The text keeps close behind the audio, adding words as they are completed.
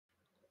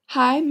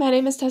Hi, my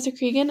name is Tessa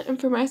Cregan,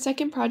 and for my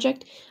second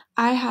project,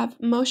 I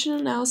have motion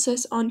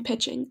analysis on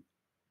pitching.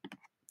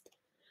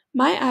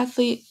 My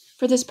athlete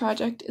for this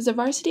project is a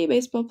varsity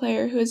baseball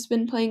player who has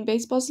been playing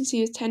baseball since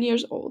he was 10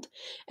 years old,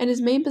 and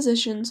his main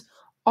positions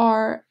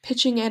are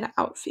pitching and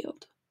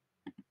outfield.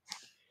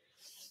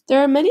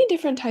 There are many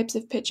different types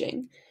of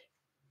pitching,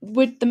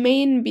 with the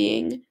main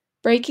being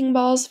breaking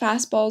balls,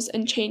 fastballs,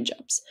 and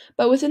changeups.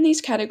 But within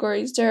these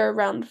categories, there are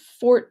around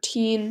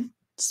 14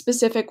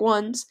 specific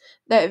ones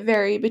that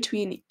vary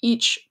between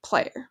each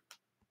player.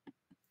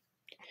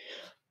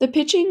 The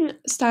pitching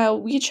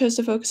style we chose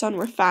to focus on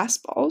were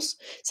fastballs,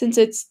 since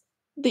it's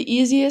the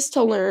easiest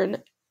to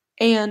learn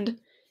and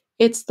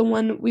it's the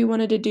one we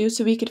wanted to do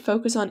so we could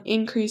focus on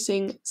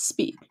increasing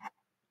speed.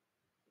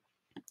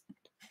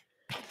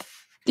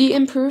 The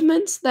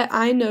improvements that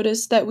I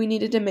noticed that we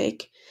needed to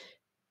make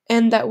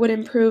and that would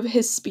improve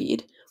his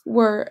speed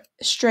were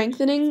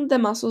strengthening the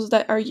muscles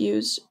that are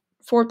used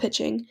for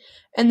pitching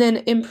and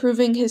then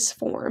improving his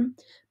form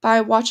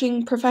by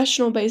watching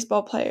professional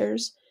baseball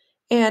players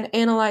and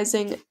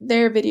analyzing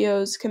their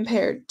videos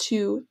compared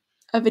to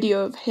a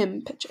video of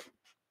him pitching.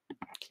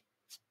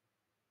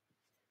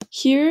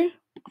 Here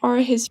are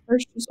his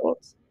first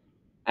results.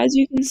 As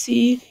you can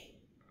see,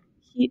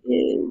 he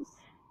is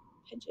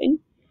pitching.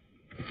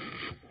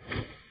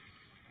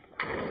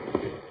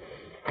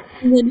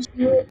 And then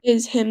here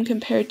is him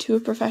compared to a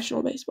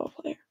professional baseball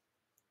player.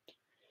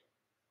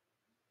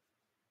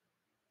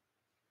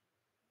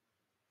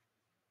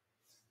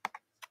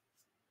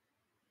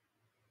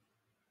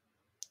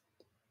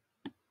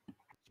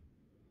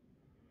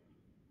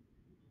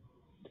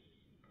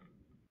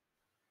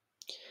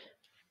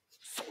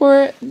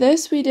 For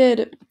this, we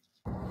did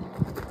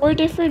 4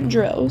 different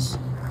drills.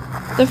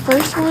 The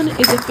first one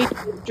is a figure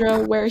eight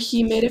drill where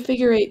he made a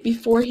figure eight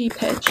before he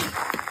pitched.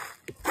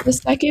 The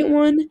second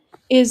one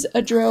is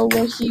a drill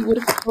where he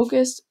would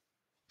focus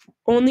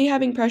only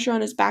having pressure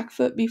on his back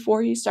foot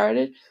before he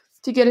started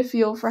to get a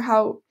feel for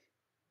how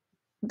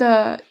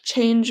the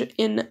change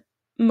in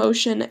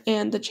motion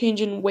and the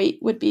change in weight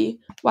would be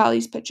while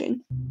he's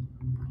pitching.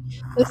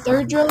 The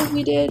third drill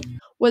we did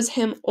was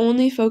him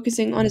only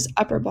focusing on his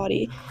upper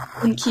body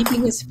and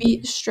keeping his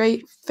feet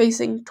straight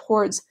facing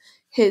towards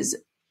his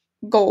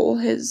goal,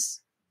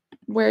 his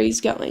where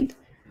he's going.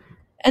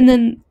 And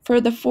then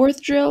for the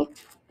fourth drill,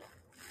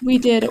 we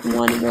did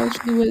one where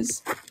he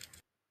was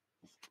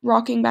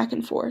rocking back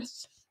and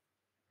forth.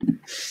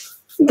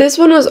 This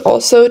one was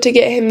also to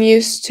get him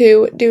used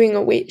to doing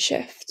a weight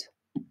shift.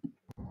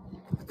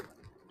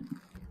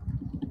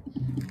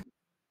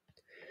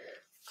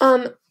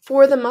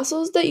 For the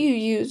muscles that you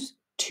use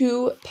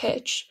to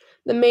pitch,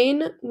 the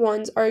main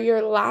ones are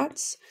your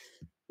lats,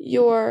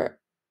 your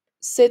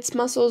sits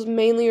muscles,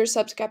 mainly your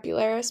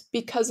subscapularis,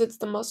 because it's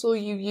the muscle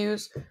you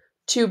use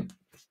to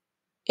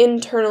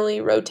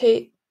internally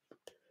rotate,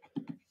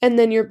 and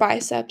then your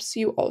biceps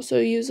you also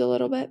use a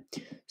little bit.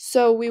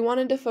 So we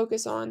wanted to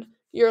focus on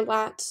your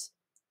lats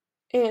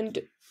and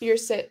your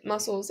sit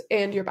muscles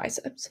and your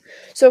biceps.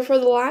 So for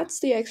the lats,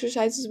 the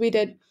exercises we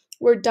did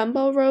were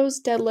dumbbell rows,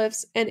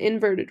 deadlifts, and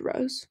inverted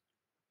rows.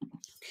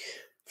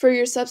 For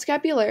your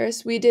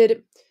subscapularis, we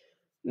did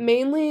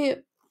mainly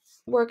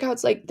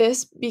workouts like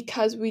this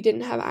because we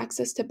didn't have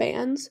access to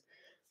bands.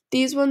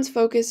 These ones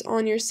focus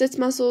on your sits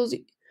muscles.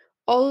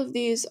 All of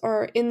these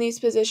are in these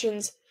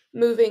positions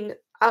moving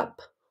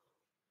up.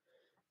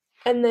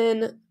 And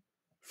then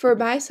for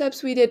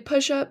biceps, we did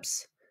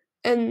push-ups,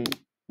 and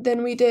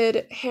then we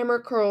did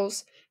hammer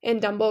curls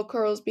and dumbbell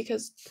curls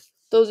because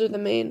those are the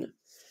main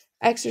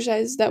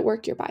exercises that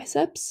work your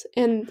biceps.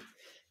 And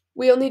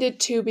we only did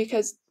 2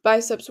 because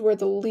biceps were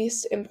the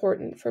least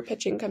important for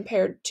pitching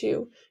compared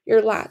to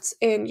your lats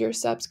and your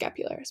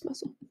subscapularis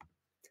muscle.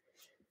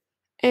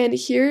 And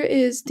here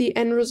is the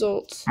end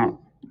result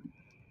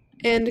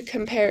and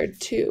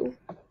compared to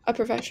a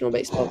professional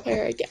baseball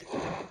player again.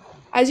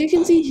 As you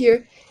can see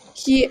here,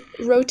 he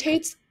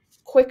rotates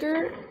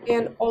quicker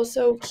and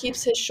also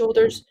keeps his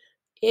shoulders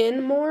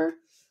in more,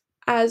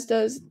 as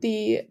does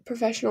the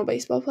professional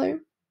baseball player.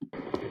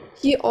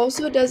 He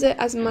also does it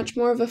as much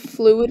more of a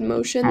fluid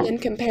motion than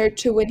compared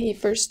to when he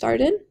first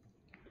started.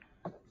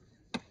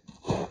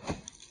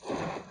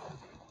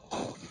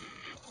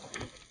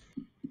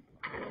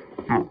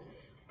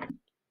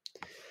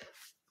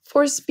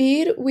 For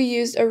speed, we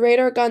used a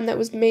radar gun that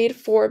was made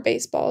for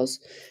baseballs.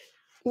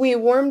 We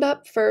warmed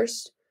up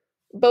first,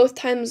 both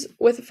times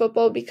with a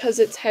football because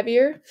it's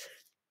heavier,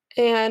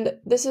 and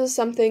this is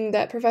something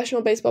that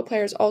professional baseball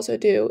players also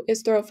do,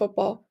 is throw a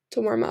football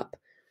to warm up.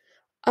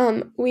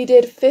 We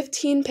did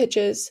 15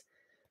 pitches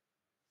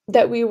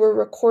that we were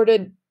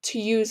recorded to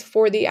use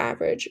for the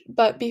average,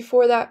 but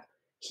before that,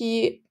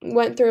 he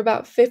went through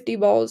about 50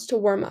 balls to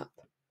warm up.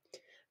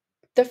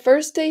 The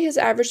first day, his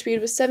average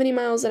speed was 70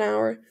 miles an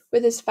hour,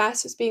 with his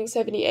fastest being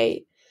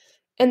 78.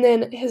 And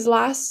then his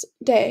last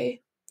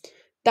day,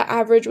 the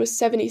average was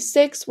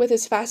 76, with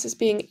his fastest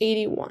being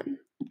 81.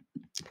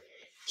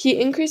 He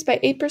increased by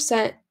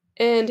 8%,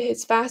 and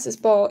his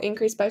fastest ball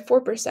increased by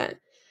 4%.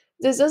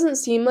 This doesn't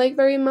seem like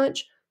very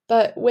much,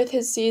 but with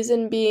his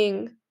season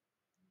being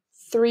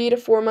 3 to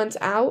 4 months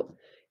out,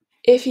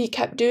 if he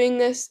kept doing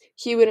this,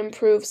 he would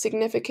improve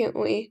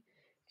significantly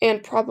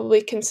and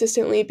probably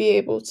consistently be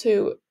able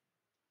to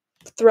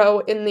throw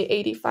in the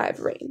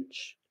 85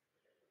 range.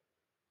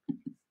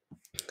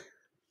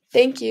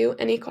 Thank you.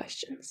 Any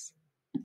questions?